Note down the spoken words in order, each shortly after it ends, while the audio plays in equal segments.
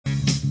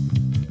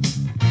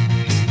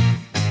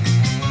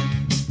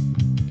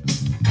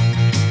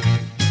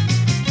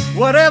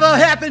Whatever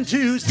happened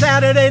to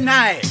Saturday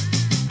night,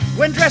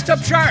 when dressed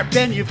up sharp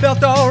and you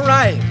felt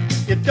alright?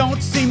 It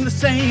don't seem the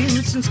same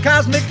since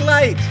Cosmic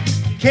Light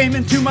came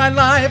into my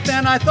life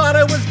and I thought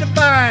it was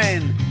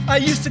divine. I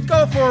used to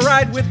go for a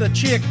ride with a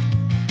chick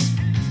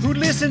who'd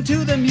listen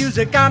to the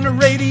music on the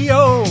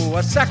radio.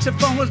 A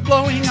saxophone was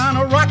blowing on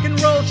a rock and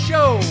roll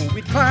show.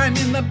 We'd climb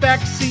in the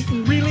back seat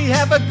and really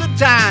have a good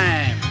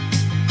time.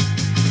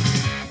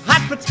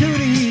 Hot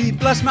Patootie,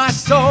 bless my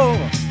soul,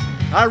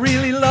 I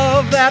really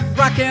love that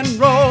rock and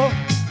roll.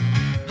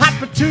 Hot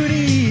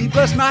Patootie,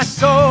 bless my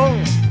soul,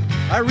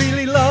 I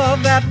really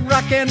love that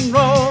rock and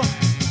roll.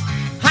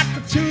 Hot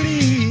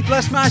Patootie,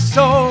 bless my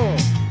soul,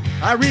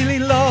 I really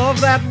love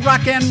that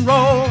rock and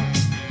roll.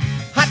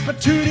 Hot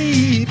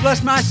Patootie,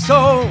 bless my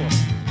soul,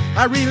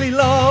 I really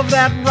love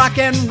that rock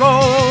and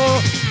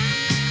roll.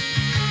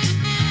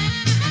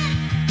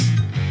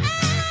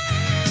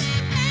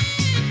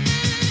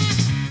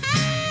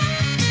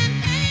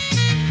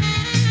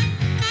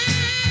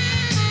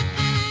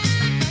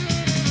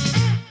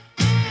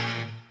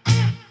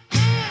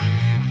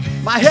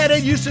 My head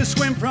it used to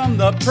swim from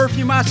the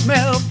perfume I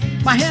smelled.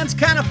 My hands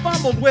kind of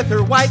fumbled with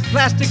her white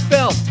plastic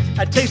belt.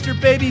 I'd taste her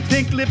baby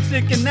pink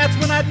lipstick and that's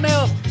when I'd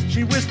melt.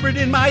 She whispered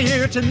in my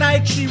ear,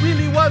 tonight she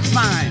really was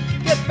mine.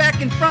 Get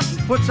back in front and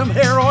put some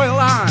hair oil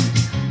on.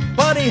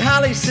 Buddy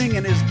Holly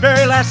singing his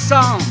very last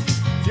song.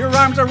 Your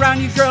arms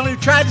around you, girl, who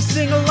tried to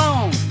sing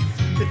along.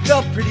 It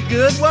felt pretty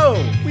good, whoa,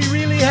 we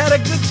really had a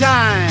good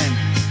time.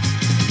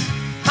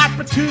 Hot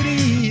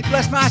Patootie,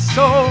 bless my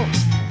soul,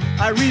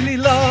 I really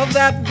love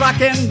that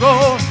rock and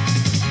roll.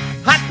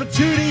 Hot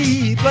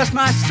Patootie, bless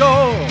my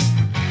soul,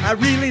 I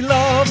really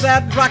love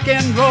that rock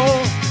and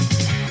roll.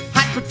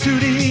 Hot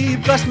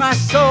Patootie, bless my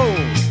soul,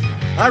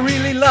 I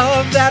really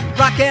love that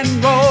rock and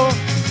roll.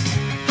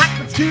 Hot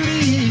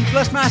Patootie,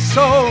 bless my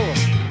soul,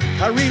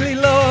 I really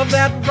love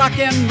that rock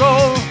and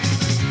roll.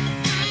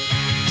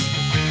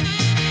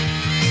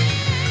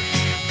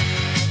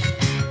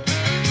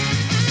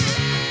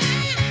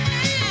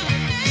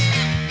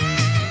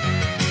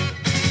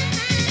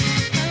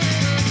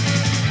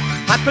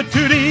 Hot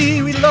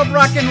Patootie, we love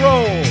rock and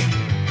roll.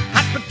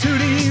 Hot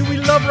Patootie, we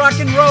love rock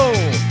and roll.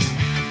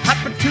 Hot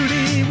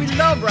Patootie, we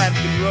love rock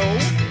and roll.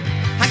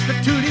 Hot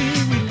Patootie,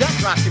 we love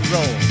rock and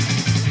roll.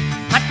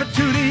 Hot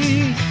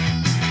Patootie,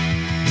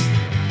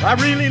 I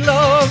really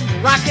love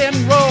rock and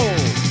roll.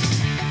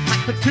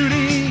 Hot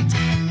Patootie,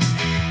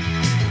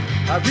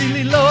 I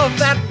really love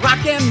that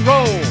rock and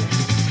roll.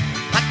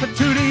 Hot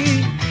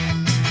Patootie,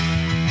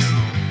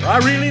 I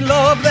really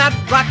love that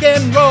rock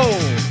and roll.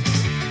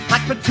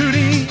 Hot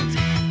Patootie,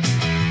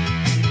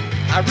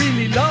 I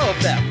really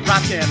love that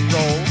rock and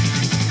roll.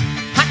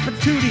 Hot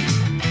Patootie,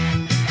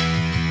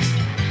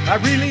 I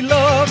really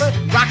love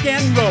rock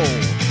and roll.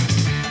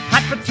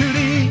 Hot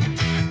Patootie,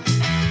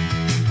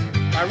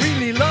 I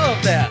really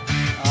love that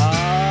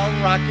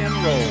rock and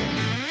roll.